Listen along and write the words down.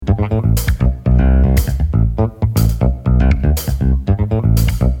This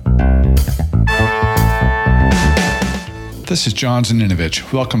is John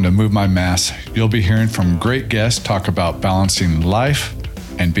Zaninovich. Welcome to Move My Mass. You'll be hearing from great guests talk about balancing life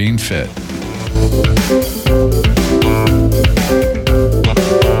and being fit.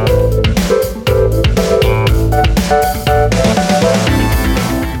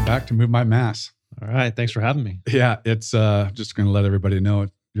 Back to Move My Mass. All right. Thanks for having me. Yeah, it's just going to let everybody know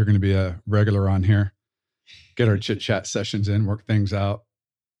you're going to be a regular on here. Get our chit chat sessions in, work things out.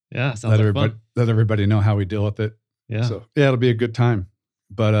 Yeah, sounds like fun. Let everybody know how we deal with it. Yeah. So yeah, it'll be a good time.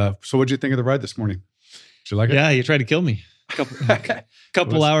 But so what'd you think of the ride this morning? Did you like it? Yeah, you tried to kill me.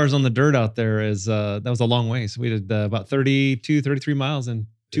 Couple hours on the dirt out there is that was a long way. So we did about 33 miles in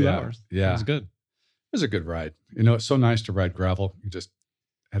 2 hours. Yeah. It was good. It was a good ride. You know, it's so nice to ride gravel. You just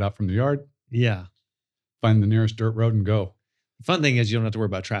head out from the yard, Yeah. find the nearest dirt road and go. The fun thing is you don't have to worry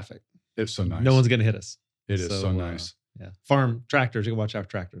about traffic. It's so nice. No one's going to hit us. It is so nice. Yeah. Farm tractors, you can watch out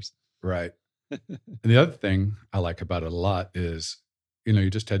for tractors. Right. And the other thing I like about it a lot is, you know, you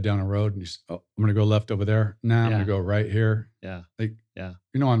just head down a road and I'm going to go left over there. Nah, I'm going to go right here. Yeah. You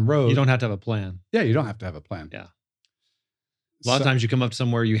know, on road. You don't have to have a plan. Yeah, you don't have to have a plan. Yeah. A lot of times you come up to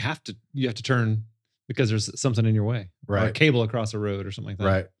somewhere you have to turn because there's something in your way. Right. Or a cable across a road or something like that.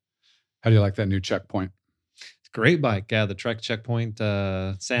 Right. How do you like that new checkpoint? It's a great bike. Yeah, the Trek Checkpoint.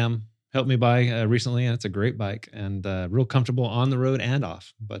 Sam helped me buy recently, and it's a great bike and real comfortable on the road and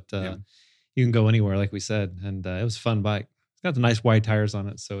off. But you can go anywhere, like we said, and it was a fun bike. It's got the nice wide tires on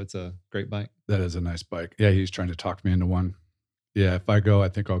it, so it's a great bike. That is a nice bike. Yeah, he's trying to talk me into one. Yeah, if I go, I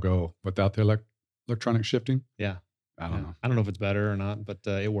think I'll go without the electronic shifting. Yeah. I don't know. I don't know if it's better or not, but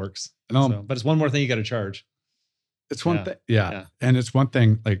it works. No, but it's one more thing you got to charge. It's one thing. Yeah. And it's one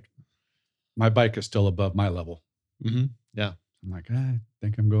thing, like my bike is still above my level. Mm-hmm. Yeah. I'm like, I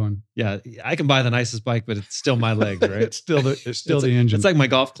think I'm going. Yeah. I can buy the nicest bike, but it's still my legs, right? it's still the engine. It's like my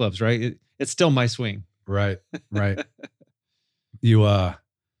golf clubs, right? It's still my swing. Right. You,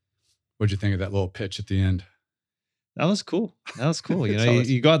 what'd you think of that little pitch at the end? That was cool. You know,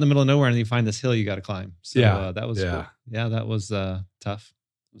 you go out in the middle of nowhere and you find this hill you got to climb. So that was cool. Yeah, that was tough.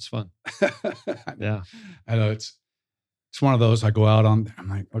 It was fun. Yeah. I know it's one of those I go out on. I'm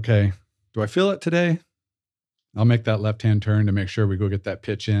like, okay, do I feel it today? I'll make that left-hand turn to make sure we go get that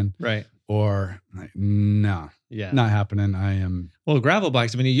pitch in. Right. Or like, no, not happening. Well, gravel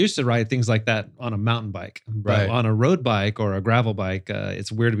bikes, I mean, you used to ride things like that on a mountain bike, but on a road bike or a gravel bike,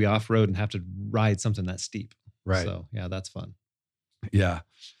 it's weird to be off-road and have to ride something that steep. Right. So yeah, that's fun. Yeah.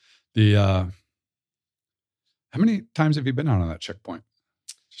 How many times have you been out on that checkpoint?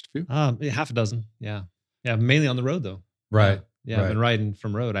 Just a few? Half a dozen. Yeah. Yeah. Mainly on the road though. Right. Yeah. I've been riding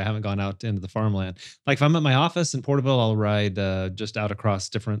from road. I haven't gone out into the farmland. Like if I'm at my office in Porterville, I'll ride just out across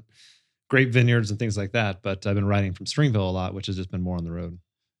different grape vineyards and things like that. But I've been riding from Stringville a lot, which has just been more on the road.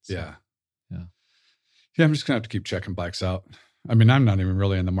 So, yeah. I'm just going to have to keep checking bikes out. I mean, I'm not even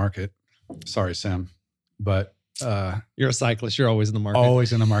really in the market. Sorry, Sam. But you're a cyclist. You're always in the market.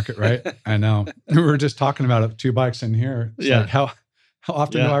 Always in the market, right? I know. We were just talking about it, 2 bikes in here. It's like, how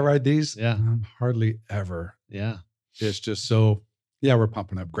often do I ride these? Yeah. Hardly ever. Yeah. It's just so, we're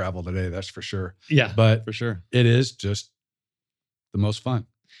pumping up gravel today. That's for sure. Yeah. But for sure. It is just the most fun.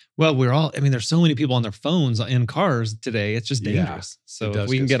 Well, there's so many people on their phones in cars today. It's just dangerous. So if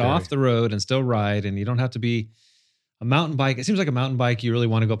we can get off the road and still ride and you don't have to be a mountain bike. It seems like a mountain bike, you really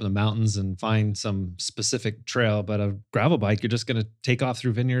want to go up in the mountains and find some specific trail, but a gravel bike, you're just going to take off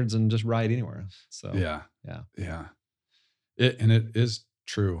through vineyards and just ride anywhere. So yeah. It is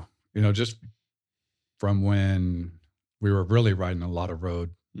true. You know, just from when we were really riding a lot of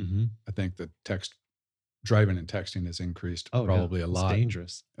road, I think the driving and texting has increased probably a lot. It's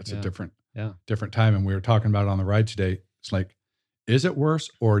dangerous. It's a different time. And we were talking about it on the ride today. It's like, is it worse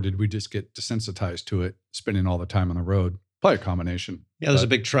or did we just get desensitized to it, spending all the time on the road? Probably a combination. Yeah, there's a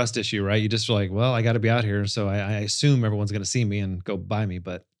big trust issue, right? You just are like, well, I got to be out here. So I assume everyone's going to see me and go by me.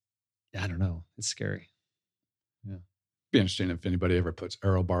 But I don't know. It's scary. Yeah. Be interesting if anybody ever puts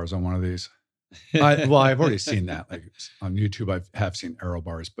aero bars on one of these. I've already seen that. Like on YouTube, I have seen aero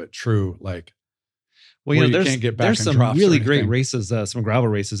bars, but true, like, well, you know, there's some really great races, some gravel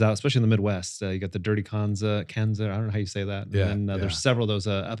races out, especially in the Midwest. You got the Dirty Kanza, I don't know how you say that. And then there's several of those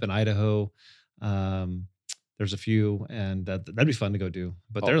up in Idaho. There's a few, and that'd be fun to go do.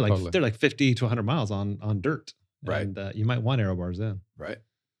 But they're like 50 to 100 miles on dirt. Right. And you might want aero bars then. Right.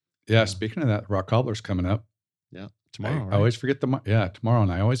 Yeah. Speaking of that, Rock Cobbler's coming up. Yeah. Tomorrow. I always forget tomorrow,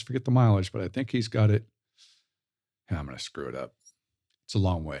 and I always forget the mileage, but I think he's got it. Yeah, I'm going to screw it up. It's a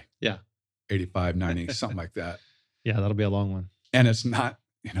long way. Yeah. 85, 90, something like that. Yeah, that'll be a long one. And it's not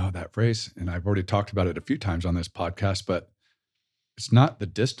that race, and I've already talked about it a few times on this podcast, but it's not the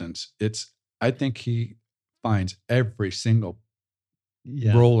distance. I think he finds every single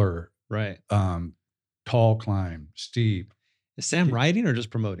roller, right? Tall climb, steep. Is Sam riding or just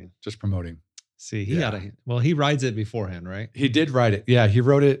promoting? Just promoting. See, he rides it beforehand, right? He did ride it. Yeah, he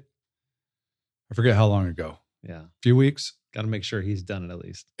rode it. I forget how long ago. Yeah. A few weeks. Got to make sure he's done it at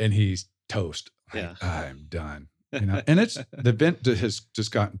least. And he's toast. Yeah. I'm done. And the event has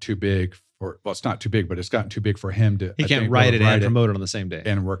just gotten too big it's not too big, but it's gotten too big for him to. He can't ride it and promote it on the same day.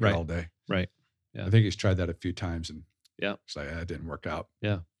 And work it all day. Right. Yeah. I think he's tried that a few times and it's like, it didn't work out.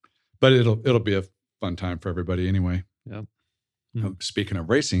 Yeah. But it'll be a fun time for everybody anyway. Yeah. Speaking of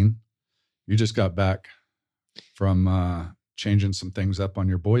racing, you just got back from changing some things up on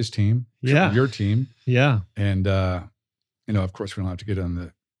your boys' team. Yeah. Your team. Yeah. And, of course, we don't have to get on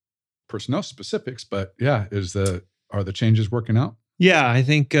the personnel specifics, but are the changes working out? Yeah, I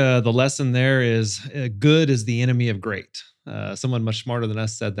think the lesson there is good is the enemy of great. Someone much smarter than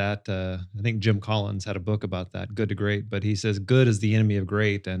us said that. I think Jim Collins had a book about that, Good to Great, but he says good is the enemy of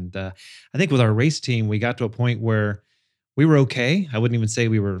great. And I think with our race team, we got to a point where we were okay. I wouldn't even say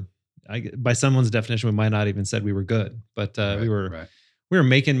we were, by someone's definition, we might not even said we were good, but we were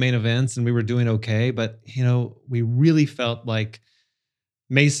making main events and we were doing okay. But, we really felt like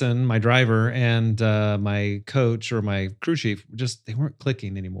Mason, my driver, and my coach or my crew chief, they weren't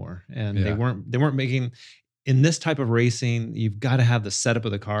clicking anymore. And they weren't making, in this type of racing, you've got to have the setup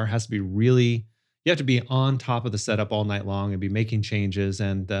of the car has to be you have to be on top of the setup all night long and be making changes.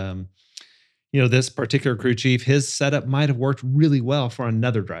 And, this particular crew chief, his setup might have worked really well for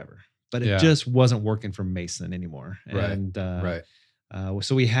another driver, but it just wasn't working for Mason anymore. Right. And,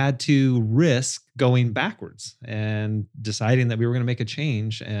 so we had to risk going backwards and deciding that we were going to make a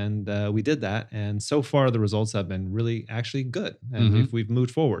change. And we did that. And so far the results have been really actually good. And we've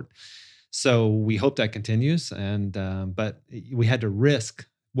moved forward. So we hope that continues. And, but we had to risk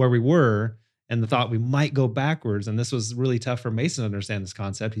where we were and the thought we might go backwards. And this was really tough for Mason to understand this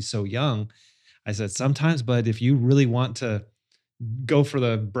concept. He's so young. I said, sometimes, but if you really want to go for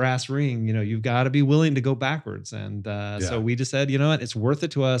the brass ring, you've got to be willing to go backwards. And so we just said, you know what, it's worth it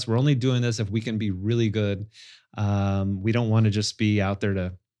to us. We're only doing this if we can be really good. We don't want to just be out there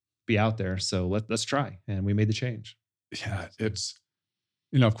to be out there. So let's try. And we made the change. Yeah. It's,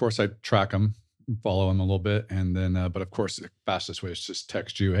 of course I track them, follow them a little bit. And then, but of course the fastest way is just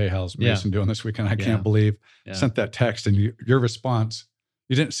text you, hey, how's Mason doing this weekend? I can't believe sent that text and your response,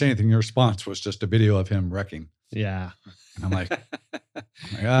 you didn't say anything. Your response was just a video of him wrecking. Yeah. And I'm like,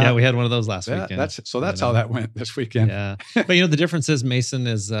 yeah, we had one of those last weekend. That's how that went this weekend. Yeah. But the difference is Mason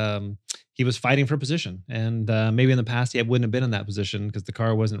is, he was fighting for position, and maybe in the past he wouldn't have been in that position because the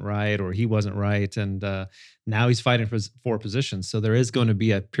car wasn't right or he wasn't right. And now he's fighting for position. So there is going to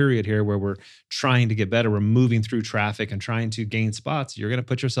be a period here where we're trying to get better. We're moving through traffic and trying to gain spots. You're going to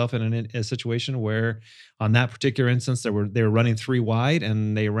put yourself in a situation where on that particular instance, they were running 3 wide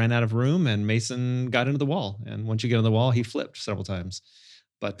and they ran out of room and Mason got into the wall. And once you get on the wall, he flipped several times.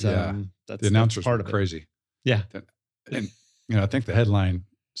 But that's the announcers part were crazy. Yeah. And, I think the headline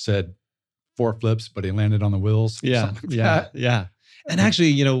said 4 flips, but he landed on the wheels. Yeah. Yeah. And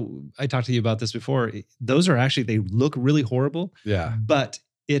actually, I talked to you about this before. Those are actually, they look really horrible. Yeah. But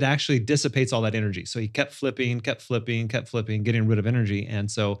it actually dissipates all that energy. So he kept flipping, getting rid of energy. And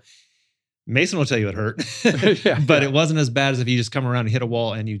so Mason will tell you it hurt, but it wasn't as bad as if you just come around and hit a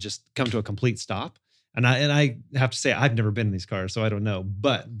wall and you just come to a complete stop. And I have to say, I've never been in these cars, so I don't know.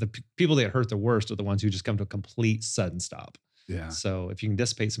 But the people that hurt the worst are the ones who just come to a complete sudden stop. Yeah. So if you can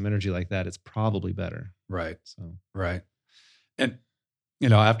dissipate some energy like that, it's probably better. Right. So right. And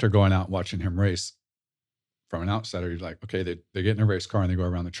after going out and watching him race from an outsider, you're like, okay, they get in a race car and they go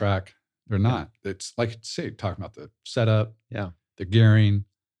around the track. They're not. It's like talking about the setup, the gearing.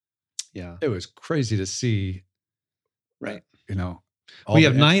 Yeah. It was crazy to see. Right. We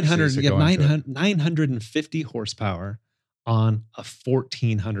have 950 horsepower on a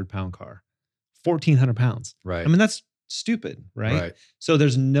 1,400 pound car. 1,400 pounds. Right. I mean, that's stupid, right? So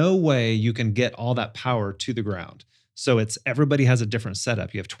there's no way you can get all that power to the ground. So everybody has a different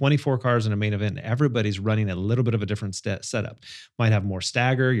setup. You have 24 cars in a main event, and everybody's running a little bit of a different setup. Might have more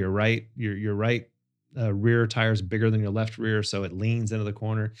stagger. Your right rear tire is bigger than your left rear, so it leans into the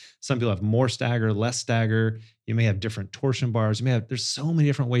corner. Some people have more stagger, less stagger. You may have different torsion bars. There's so many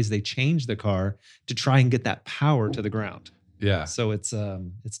different ways they change the car to try and get that power to the ground. Yeah. So it's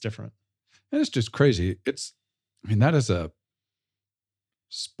different. And it's just crazy. That is a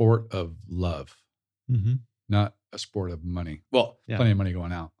sport of love, not a sport of money. Well, plenty of money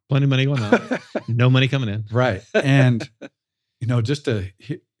going out. Plenty of money going out. No money coming in. Right. And just to,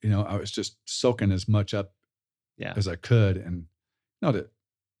 I was just soaking as much up as I could. And,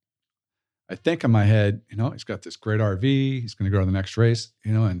 I think in my head, he's got this great RV. He's going to go to the next race,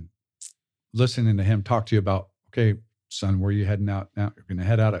 and listening to him talk to you about, okay, son, where are you heading out now? You're going to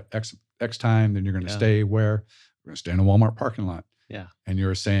head out at X time. Then you're going to stay where? We're going to stay in a Walmart parking lot. Yeah. And you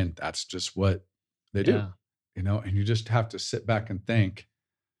were saying that's just what they do, and you just have to sit back and think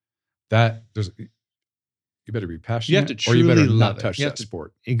that you better be passionate. You have to truly or you better love not touch that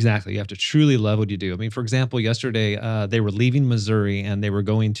sport. Exactly. You have to truly love what you do. I mean, for example, yesterday they were leaving Missouri and they were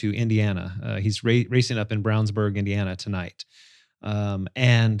going to Indiana. He's racing up in Brownsburg, Indiana tonight.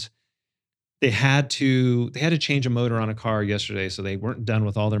 And they had to change a motor on a car yesterday, so they weren't done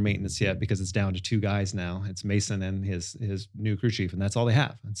with all their maintenance yet because it's down to 2 guys now. It's Mason and his new crew chief, and that's all they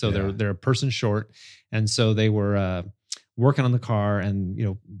have. And so they're a person short, and so they were working on the car,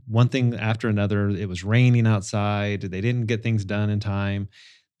 and one thing after another. It was raining outside. They didn't get things done in time.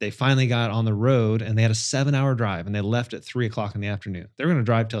 They finally got on the road, and they had a 7-hour drive, and they left at 3:00 in the afternoon. They're going to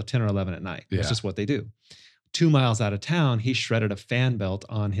drive till 10 or 11 at night. That's just what they do. 2 miles out of town, he shredded a fan belt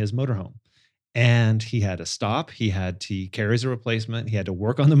on his motorhome. And he had to stop. He carries a replacement. He had to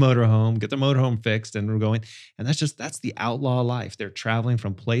work on the motorhome, get the motorhome fixed, and we're going. And that's the outlaw life. They're traveling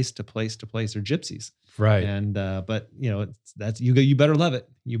from place to place to place. They're gypsies, right? And but that's you better love it.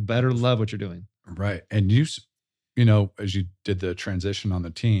 You better love what you're doing, right? And as you did the transition on the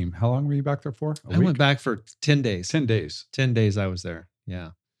team, how long were you back there for? I went back for 10 days. 10 days. 10 days I was there. Yeah.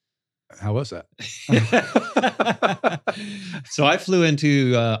 How was that? So I flew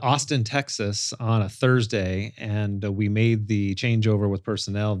into Austin, Texas on a Thursday, and we made the changeover with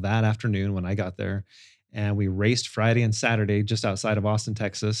personnel that afternoon when I got there. And we raced Friday and Saturday just outside of Austin,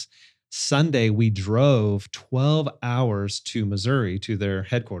 Texas. Sunday, we drove 12 hours to Missouri, to their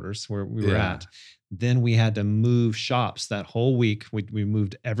headquarters where we were at. Then we had to move shops that whole week. We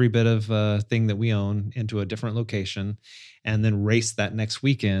moved every bit of thing that we own into a different location, and then raced that next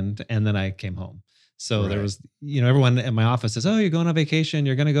weekend. And then I came home. So there was, everyone in my office says, "Oh, you're going on vacation.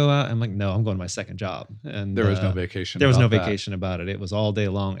 You're going to go out." I'm like, "No, I'm going to my second job." And there was no vacation. There was no vacation about it. It was all day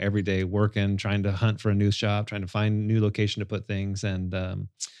long, every day working, trying to hunt for a new shop, trying to find a new location to put things. And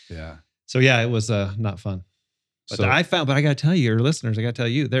so it was not fun. But I got to tell you, your listeners,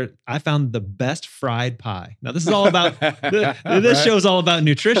 I found the best fried pie. Now, this is all about, this show's all about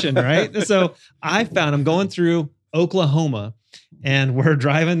nutrition, right? So I'm going through Oklahoma, and we're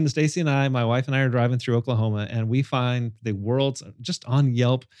driving, Stacy and I, my wife and I are driving through Oklahoma, and we find just on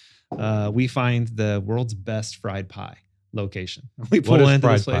Yelp, we find the world's best fried pie location. We pull into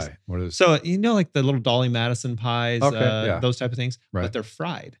this place. Pie? What is? So, like the little Dolly Madison pies, those type of things, but they're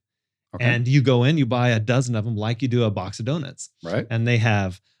fried. Okay. And you go in, you buy a dozen of them like you do a box of donuts. Right. And they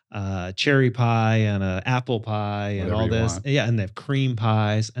have cherry pie and apple pie and all this. Want. Yeah. And they have cream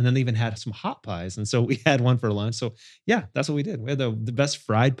pies. And then they even had some hot pies. And so we had one for lunch. So that's what we did. We had the best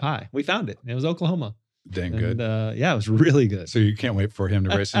fried pie. We found it. It was Oklahoma. Dang good. It was really good. So you can't wait for him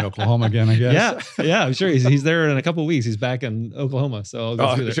to race in Oklahoma again, I guess. Yeah. I'm sure he's there in a couple of weeks. He's back in Oklahoma, so I'll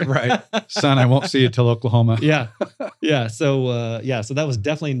go through there. Right, son. I won't see you till Oklahoma. Yeah. So so that was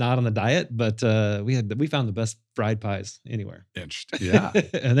definitely not on the diet, but we found the best fried pies anywhere. Interesting. Yeah.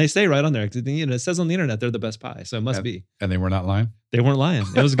 And they say right on there, it says on the internet they're the best pie, so it must be. And they were not lying. They weren't lying.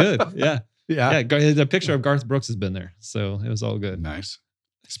 It was good. Yeah. Yeah. The picture of Garth Brooks has been there, so it was all good. Nice.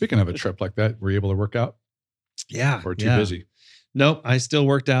 Speaking of a trip like that, were you able to work out? Yeah. Or too busy? Nope. I still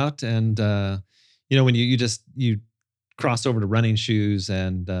worked out. And, when you crossed over to running shoes,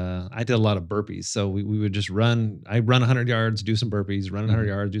 and I did a lot of burpees. So we would just run. I run 100 yards, do some burpees, run 100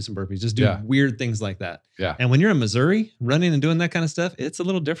 yards, do some burpees, just do weird things like that. Yeah. And when you're in Missouri running and doing that kind of stuff, it's a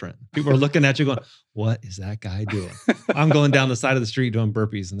little different. People are looking at you going, "What is that guy doing?" I'm going down the side of the street doing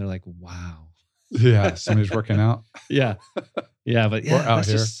burpees, and they're like, "Wow." Yeah, somebody's working out. Yeah, but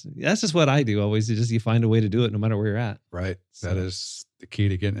that's just what I do always. You find a way to do it no matter where you're at. Right. So. That is the key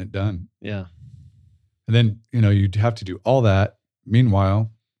to getting it done. Yeah. And then, you'd have to do all that.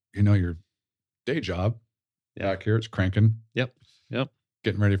 Meanwhile, your day job back here, it's cranking. Yep.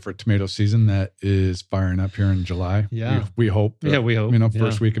 Getting ready for tomato season that is firing up here in July. Yeah. We hope. We hope.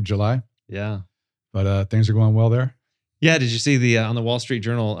 First week of July. Yeah. But things are going well there. Yeah. Did you see on the Wall Street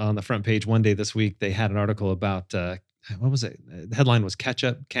Journal on the front page one day this week, they had an article about, what was it? The headline was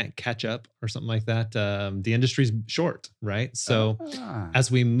can't catch up or something like that. The industry's short, right? So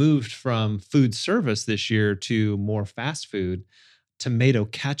as we moved from food service this year to more fast food, tomato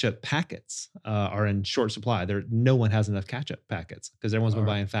ketchup packets are in short supply. No one has enough ketchup packets because everyone's been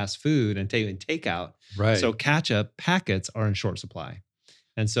buying fast food and taking takeout. Right. So ketchup packets are in short supply.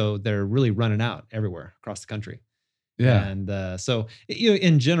 And so they're really running out everywhere across the country. Yeah. And so,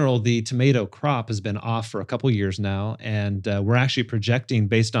 in general, the tomato crop has been off for a couple of years now. And we're actually projecting,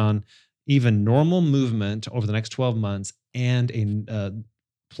 based on even normal movement over the next 12 months and a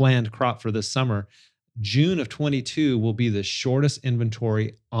planned crop for this summer, June of 22 will be the shortest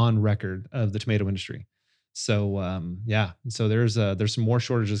inventory on record of the tomato industry. So so there's some more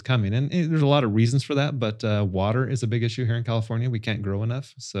shortages coming, and there's a lot of reasons for that. But water is a big issue here in California. We can't grow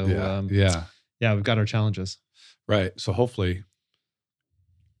enough. So we've got our challenges. Right. So hopefully,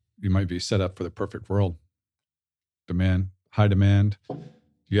 you might be set up for the perfect world. High demand.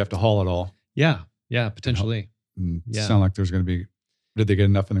 You have to haul it all. Yeah, potentially. Sound like there's going to be. Did they get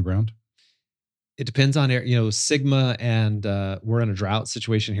enough in the ground? It depends on SGMA, and we're in a drought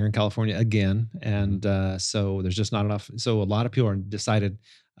situation here in California again, and so there's just not enough. So a lot of people are decided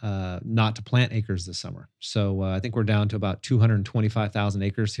not to plant acres this summer. So I think we're down to about 225,000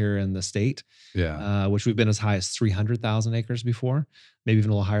 acres here in the state. Yeah, which we've been as high as 300,000 acres before, maybe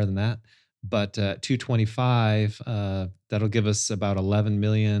even a little higher than that. But 225, that'll give us about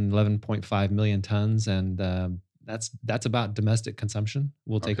 11.5 million tons, and that's about domestic consumption.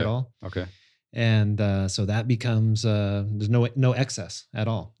 We'll take it all. Okay. And so that becomes there's no excess at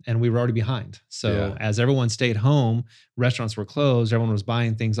all, and we were already behind. So as everyone stayed home, restaurants were closed, everyone was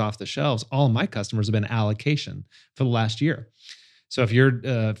buying things off the shelves. All of my customers have been allocation for the last year. So if you're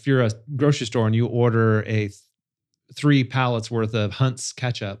a grocery store and you order 3 pallets worth of Hunt's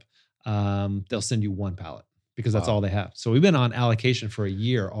ketchup, they'll send you 1 pallet because that's all they have. So we've been on allocation for a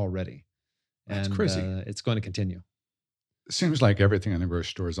year already. That's crazy. It's going to continue. It seems like everything in the grocery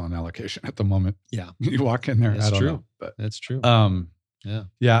store is on allocation at the moment. Yeah. You walk in there, that's I don't true. know, but that's true.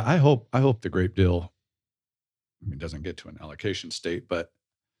 Yeah, I hope the grape deal, doesn't get to an allocation state, but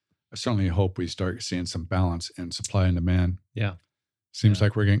I certainly hope we start seeing some balance in supply and demand. Yeah. Seems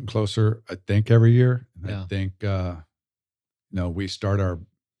like we're getting closer, I think, every year. And Yeah. I think, we start our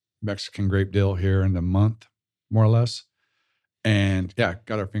Mexican grape deal here in a month, more or less. And got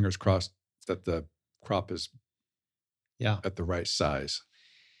our fingers crossed that the crop is at the right size.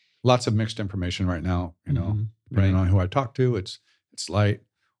 Lots of mixed information right now, depending on who I talk to, it's light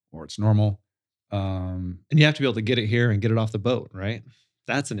or it's normal. And you have to be able to get it here and get it off the boat, right?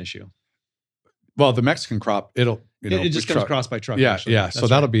 That's an issue. Well, the Mexican crop, it just comes across by truck. Yeah. Actually. Yeah. So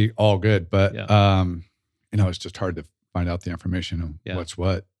that'll be all good. But, it's just hard to find out the information of what's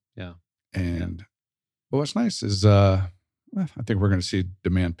what. Yeah. And what's nice is, I think we're going to see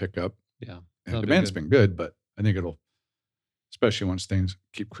demand pick up. Yeah. And demand's been good, but I think it'll, especially once things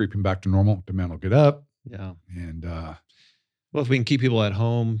keep creeping back to normal, demand will get up. Yeah. And, well, if we can keep people at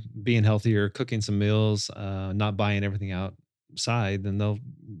home, being healthier, cooking some meals, not buying everything outside, then they'll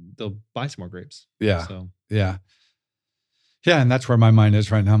buy some more grapes. Yeah. So yeah. And that's where my mind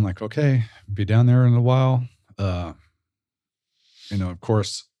is right now. I'm like, okay, be down there in a while. Of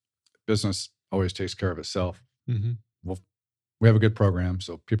course, business always takes care of itself. Mm-hmm. We have a good program,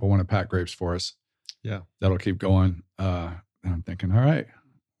 so people want to pack grapes for us. Yeah. That'll keep going. And I'm thinking, all right,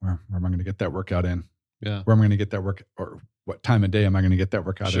 where am I going to get that workout in? Yeah. Where am I going to get that work, or what time of day am I going to get that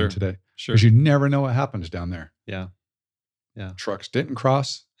workout in today? Sure. Because you never know what happens down there. Yeah. Trucks didn't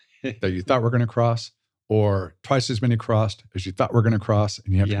cross that you thought were going to cross, or twice as many crossed as you thought were going to cross,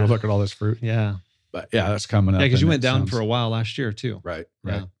 and you have to go look at all this fruit. Yeah. But that's coming up. Yeah, because you went down for a while last year too. Right.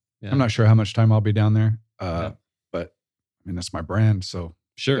 Yeah. I'm not sure how much time I'll be down there, but that's my brand. So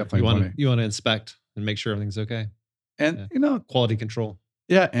sure, you want to inspect and make sure everything's okay. And quality control.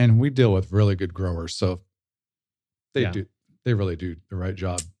 Yeah, and we deal with really good growers, so they really do the right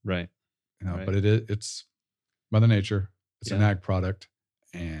job. Right. Right. But it's Mother Nature. It's an ag product,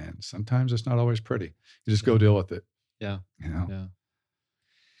 and sometimes it's not always pretty. You just go deal with it. Yeah. Yeah.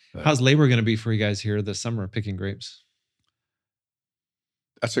 But how's labor going to be for you guys here this summer picking grapes?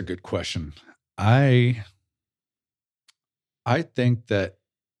 That's a good question. I think that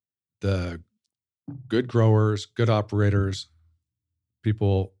the good growers, good operators,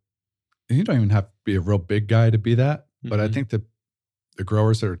 people, and you don't even have to be a real big guy to be that, but I think that the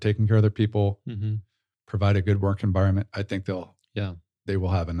growers that are taking care of their people, provide a good work environment, I think they will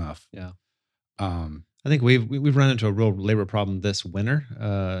have enough. Yeah. I think we've run into a real labor problem this winter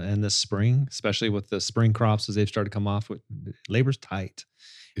and this spring, especially with the spring crops as they've started to come off. Labor's tight,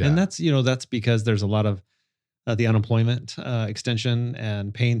 and that's because there's a lot of the unemployment extension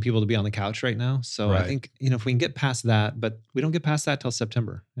and paying people to be on the couch right now. So I think if we can get past that, but we don't get past that till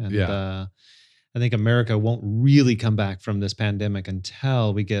September, and I think America won't really come back from this pandemic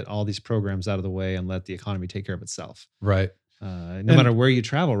until we get all these programs out of the way and let the economy take care of itself. Right. No matter where you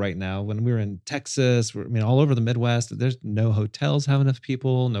travel right now, when we were in Texas, all over the Midwest, there's no hotels have enough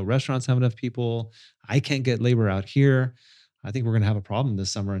people, no restaurants have enough people. I can't get labor out here. I think we're going to have a problem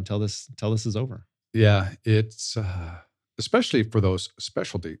this summer until this is over. Yeah, it's especially for those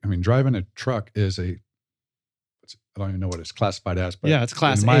specialty. Driving a truck is I don't even know what it's classified as, but yeah, it's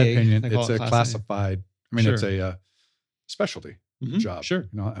class in my A. opinion, it's a classified. Sure. It's a specialty job. Sure.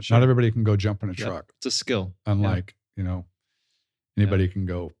 Not everybody can go jump in a truck. It's a skill. Unlike, anybody can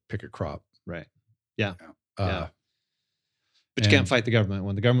go pick a crop. Right. Yeah. But you can't fight the government.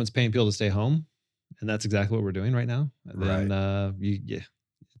 When the government's paying people to stay home, and that's exactly what we're doing right now, then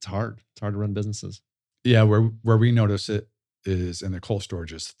it's hard. It's hard to run businesses. Yeah, where we notice it is in the cold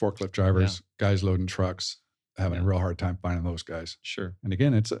storages, forklift drivers, guys loading trucks, having a real hard time finding those guys. Sure. And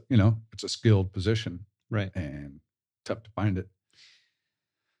again, it's a skilled position. Right. And tough to find it.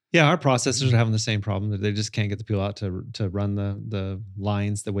 Yeah, our processors are having the same problem, that they just can't get the people out to run the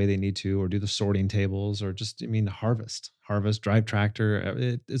lines the way they need to, or do the sorting tables, or just harvest, drive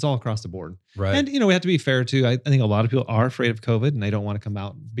tractor. It's all across the board. Right. And we have to be fair too. I think a lot of people are afraid of COVID and they don't want to come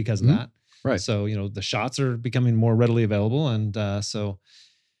out because of that. Right. So the shots are becoming more readily available, and so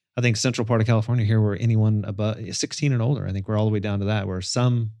I think central part of California here, where anyone above 16 and older, I think we're all the way down to that, where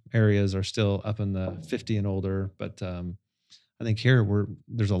some areas are still up in the 50 and older, but I think here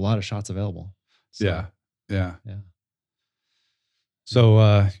there's a lot of shots available. So, yeah.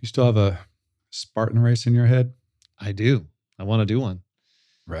 So you still have a Spartan race in your head? I do. I want to do one.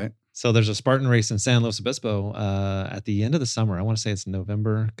 Right. So there's a Spartan race in San Luis Obispo at the end of the summer. I want to say it's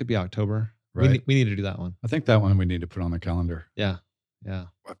November. Could be October. Right. We need to do that one. I think that one we need to put on the calendar. Yeah. We'll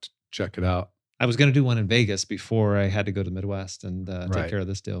have to check it out. I was going to do one in Vegas before I had to go to the Midwest and take care of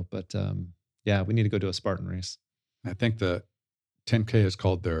this deal. But we need to go do a Spartan race. I think the 10K is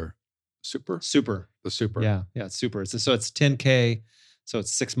called their Super. The Super. Yeah, it's Super. So it's 10K. So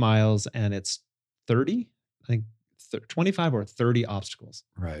it's 6 miles and it's 30, I think 25 or 30 obstacles.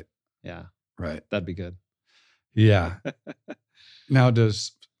 Right. Yeah. Right. That'd be good. Yeah. Now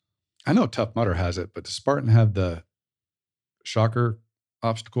I know Tough Mudder has it, but does Spartan have the shocker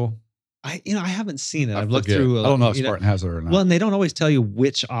obstacle? I haven't seen it. I've looked through. I don't know if Spartan has it or not. Well, and they don't always tell you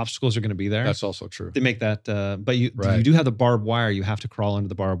which obstacles are going to be there. That's also true. They make that, but you do have the barbed wire. You have to crawl under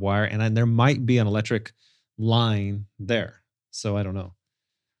the barbed wire, and then there might be an electric line there. So I don't know.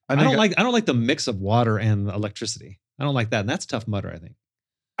 I don't like the mix of water and electricity. I don't like that, and that's Tough Mudder, I think.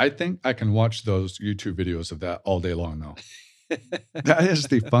 I think I can watch those YouTube videos of that all day long, though. That is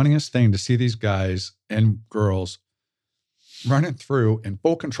the funniest thing, to see these guys and girls running through in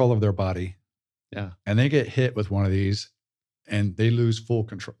full control of their body. Yeah. And they get hit with one of these and they lose full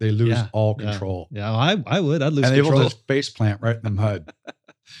control. They lose all control. Yeah. I'd lose control. And they will just face plant right in the mud.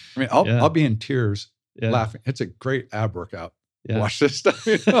 I'll be in tears laughing. It's a great ab workout. Yeah. Watch this stuff.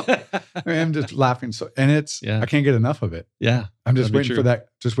 I'm just laughing. I can't get enough of it. Yeah. I'm just waiting for that.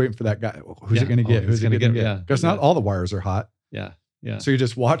 Just waiting for that guy. Who's it going to get? Who's it going to get? Yeah. Because not all the wires are hot. Yeah. Yeah. So you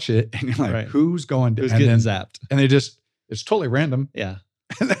just watch it and you're like, who's going to, who's getting zapped? And it's totally random. Yeah.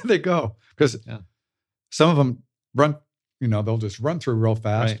 And then they go, because some of them run, they'll just run through real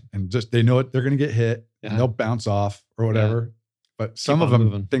fast and just, they know it, they're going to get hit and they'll bounce off or whatever. Yeah. But some of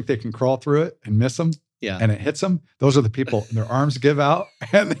them think they can crawl through it and miss them. Yeah. And it hits them. Those are the people, and their arms give out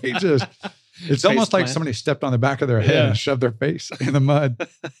and they just, it's almost like somebody stepped on the back of their head and shoved their face in the mud.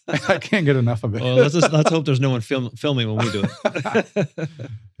 I can't get enough of it. Well, let's hope there's no one filming when we do it.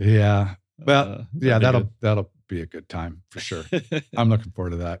 Yeah. Well, that'll be a good time for sure. I'm looking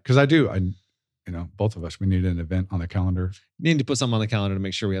forward to that, because both of us, we need an event on the calendar. We need to put something on the calendar to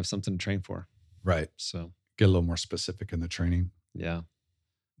make sure we have something to train for. Right. So get a little more specific in the training. Yeah.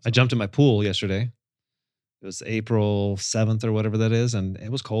 I jumped in my pool yesterday. It was April 7th or whatever that is, and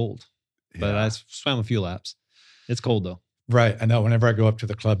it was cold. But I swam a few laps. It's cold though. Right. I know. Whenever I go up to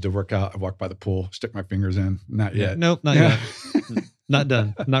the club to work out, I walk by the pool, stick my fingers in. Not yet. Nope, not yet. Not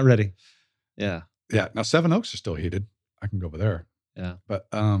done. Not ready. Yeah. Yeah. Now Seven Oaks is still heated. I can go over there. Yeah. But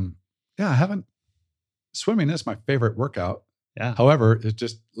I haven't. Swimming is my favorite workout. Yeah. However, it's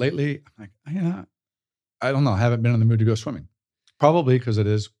just lately, I'm like, I don't know. I haven't been in the mood to go swimming. Probably because it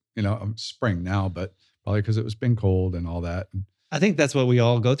is, spring now, but probably because it was been cold and all that. I think that's what we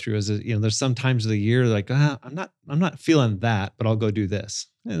all go through. Is there's some times of the year like I'm not feeling that, but I'll go do this.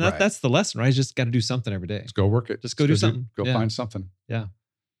 And that's the lesson, right? You just got to do something every day. Just go work it. Just go do something. Go find something. Yeah.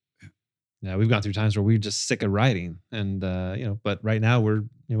 Yeah, we've gone through times where we're just sick of riding, and but right now we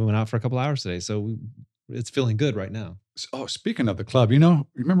went out for a couple hours today, so it's feeling good right now. Oh, speaking of the club,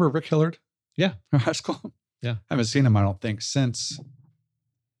 remember Rick Hillard? Yeah, from high school. Yeah, I haven't seen him. I don't think since. I'm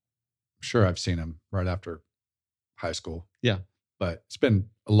sure I've seen him right after high school. Yeah. But it's been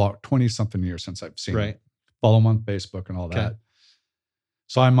 20 something years since I've seen him. Follow him on Facebook and all that.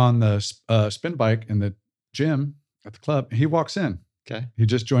 So I'm on the spin bike in the gym at the club. He walks in. Okay. He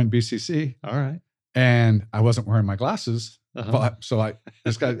just joined BCC. All right. And I wasn't wearing my glasses. So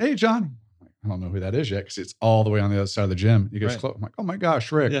this guy, hey, John. I don't know who that is yet because it's all the way on the other side of the gym. He gets close. I'm like, oh my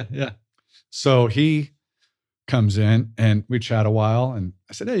gosh, Rick. Yeah. So he comes in and we chat a while. And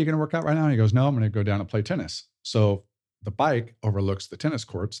I said, hey, you going to work out right now? And he goes, no, I'm going to go down and play tennis. So the bike overlooks the tennis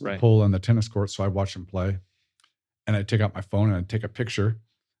courts, the pool and the tennis courts. So I watch him play. And I take out my phone and I take a picture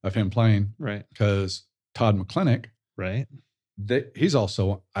of him playing. Right. Because Todd McClinic. Right. He's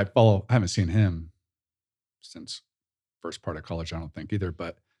also, I haven't seen him since first part of college, I don't think either,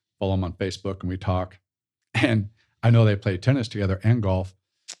 but follow him on Facebook and we talk. And I know they play tennis together and golf.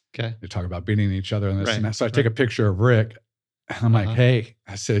 Okay. They talk about beating each other and this and that. So I take a picture of Rick and I'm like, hey,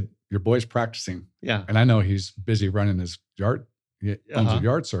 I said, your boy's practicing. Yeah. And I know he's busy running his yard. He owns a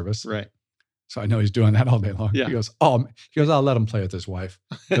yard service. Right. So I know he's doing that all day long. Yeah. He goes, I'll let him play with his wife.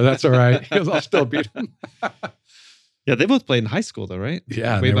 So that's all right. He goes, I'll still beat him. Yeah. They both played in high school though, right?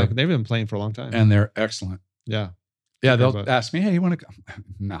 Yeah. Way back. They've been playing for a long time. And they're excellent. Yeah. Yeah. They'll ask me, hey, you want to come?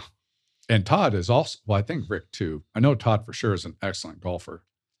 No. And Todd is also, well, I think Rick too. I know Todd for sure is an excellent golfer.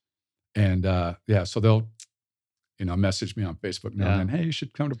 And so they'll, message me on Facebook now and then, hey, you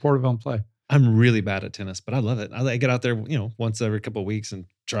should come to Porterville and play. I'm really bad at tennis, but I love it. I get out there, once every couple of weeks and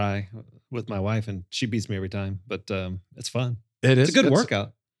try with my wife, and she beats me every time. But it's fun. It's a good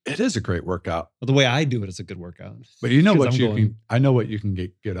workout. It is a great workout. Well, the way I do it is a good workout. But I know what you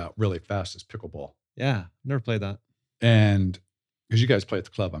can get out really fast is pickleball. Yeah, never played that. And because you guys play at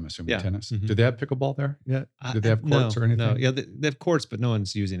the club, I'm assuming tennis. Mm-hmm. Do they have pickleball there yet? Do they have courts or anything? No, yeah, they have courts, but no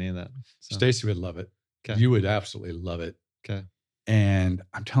one's using any of that. So. Stacy would love it. Okay. You would absolutely love it. Okay. And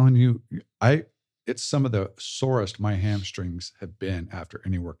I'm telling you, it's some of the sorest my hamstrings have been after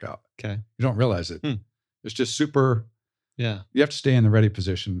any workout. Okay. You don't realize it. It's just super. Yeah. You have to stay in the ready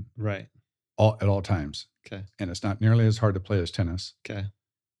position. Right. At all times. Okay. And it's not nearly as hard to play as tennis. Okay.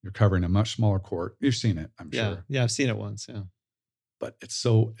 You're covering a much smaller court. You've seen it, I'm sure. Yeah, I've seen it once. Yeah. But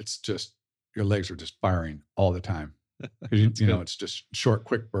it's just, your legs are just firing all the time. Because it's just short,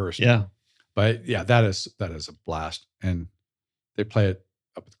 quick burst. Yeah. But yeah, that is a blast. And they play it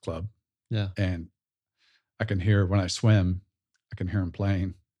up at the club. Yeah. And I can hear when I swim, I can hear them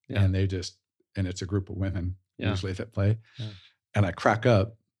playing. Yeah. And and it's a group of women usually that play. Yeah. And I crack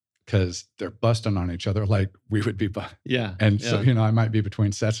up because they're busting on each other like we would be. Yeah. And so, I might be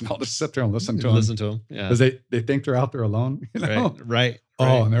between sets and I'll just sit there and listen to them. Yeah. Because they think they're out there alone. Right.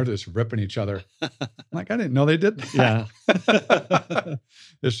 Oh, and they're just ripping each other. I'm like, I didn't know they did that. Yeah.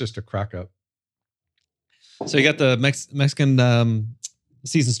 It's just a crack up. So you got the Mexican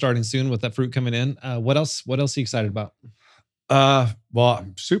season starting soon with that fruit coming in. What else are you excited about? Well,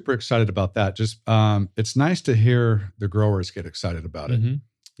 I'm super excited about that. Just it's nice to hear the growers get excited about it. Mm-hmm.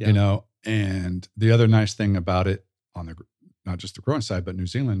 Yeah. And the other nice thing about it on not just the growing side, but New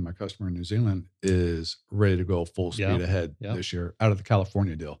Zealand, my customer in New Zealand is ready to go full speed ahead this year out of the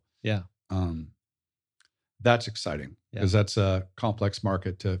California deal. Yeah. That's exciting because that's a complex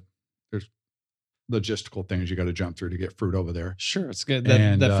market there's logistical things you got to jump through to get fruit over there. Sure. It's good.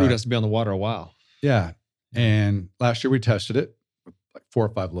 That fruit has to be on the water a while. Yeah. And last year we tested it with like 4 or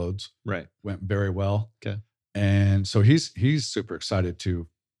 5 loads. Right. Went very well. Okay. And so he's super excited to,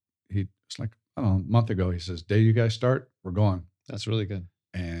 it's like, I don't know, a month ago, he says, day you guys start, we're going. That's really good.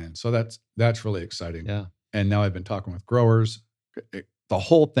 And so that's really exciting. Yeah. And now I've been talking with growers. The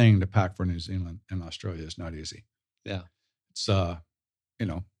whole thing to pack for New Zealand and Australia is not easy. Yeah. It's,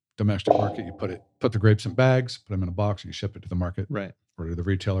 domestic market. You put the grapes in bags, put them in a box and you ship it to the market. Right. Or to the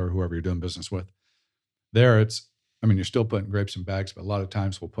retailer or whoever you're doing business with. There you're still putting grapes in bags, but a lot of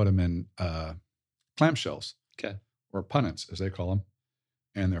times we'll put them in clamshells. Okay. Or punnets, as they call them.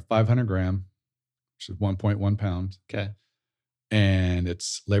 And they're 500 gram, which is 1.1 pounds. Okay. And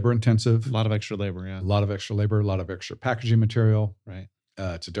it's labor intensive. A lot of extra labor, yeah. A lot of extra labor, a lot of extra packaging material. Right.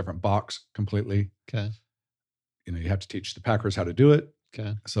 It's a different box completely. Okay. You have to teach the packers how to do it.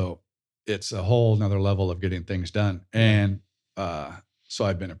 Okay. So it's a whole nother level of getting things done. And so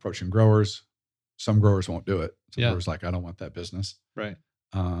I've been approaching growers. Some growers won't do it. Some growers I don't want that business. Right.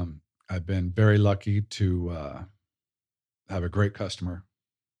 I've been very lucky to have a great customer.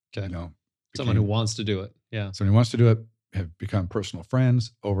 Okay. Someone who wants to do it. Yeah. Someone who wants to do it, have become personal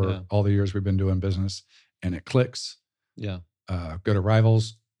friends over all the years we've been doing business, and it clicks. Yeah. Good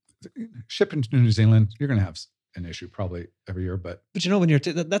arrivals. Shipping to New Zealand, you're going to have an issue probably every year, but when you're,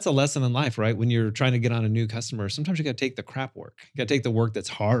 that's a lesson in life, right? When you're trying to get on a new customer, sometimes you got to take the crap work. You got to take the work that's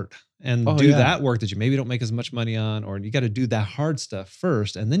hard and do that work that you maybe don't make as much money on, or you got to do that hard stuff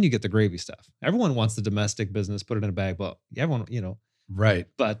first. And then you get the gravy stuff. Everyone wants the domestic business, put it in a bag. Well, everyone, right.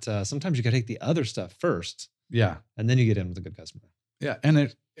 But sometimes you got to take the other stuff first. Yeah. And then you get in with a good customer. Yeah.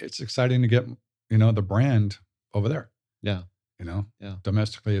 And it's exciting to get, the brand over there. Yeah.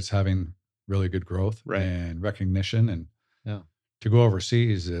 Domestically, it's having really good growth and recognition, and to go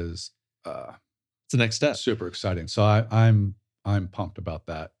overseas is it's the next step. Super exciting. So I'm pumped about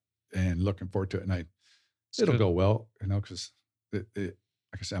that and looking forward to it. And it'll go well, because like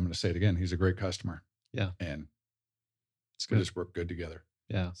I said, I'm going to say it again. He's a great customer. Yeah, and we just work good together.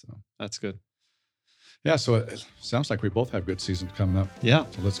 Yeah, so that's good. Yeah, so it sounds like we both have good seasons coming up. Yeah,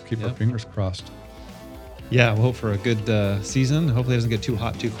 so let's keep our fingers crossed. Yeah, we'll hope for a good season. Hopefully it doesn't get too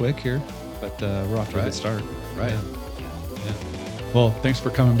hot too quick here, but we're off to a good start. Right. Yeah. Well, thanks for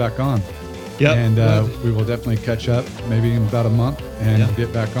coming back on. Yeah. And we will definitely catch up maybe in about a month and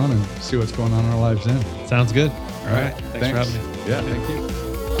get back on and see what's going on in our lives then. Sounds good. All right. Thanks for having me. Yeah, thank you.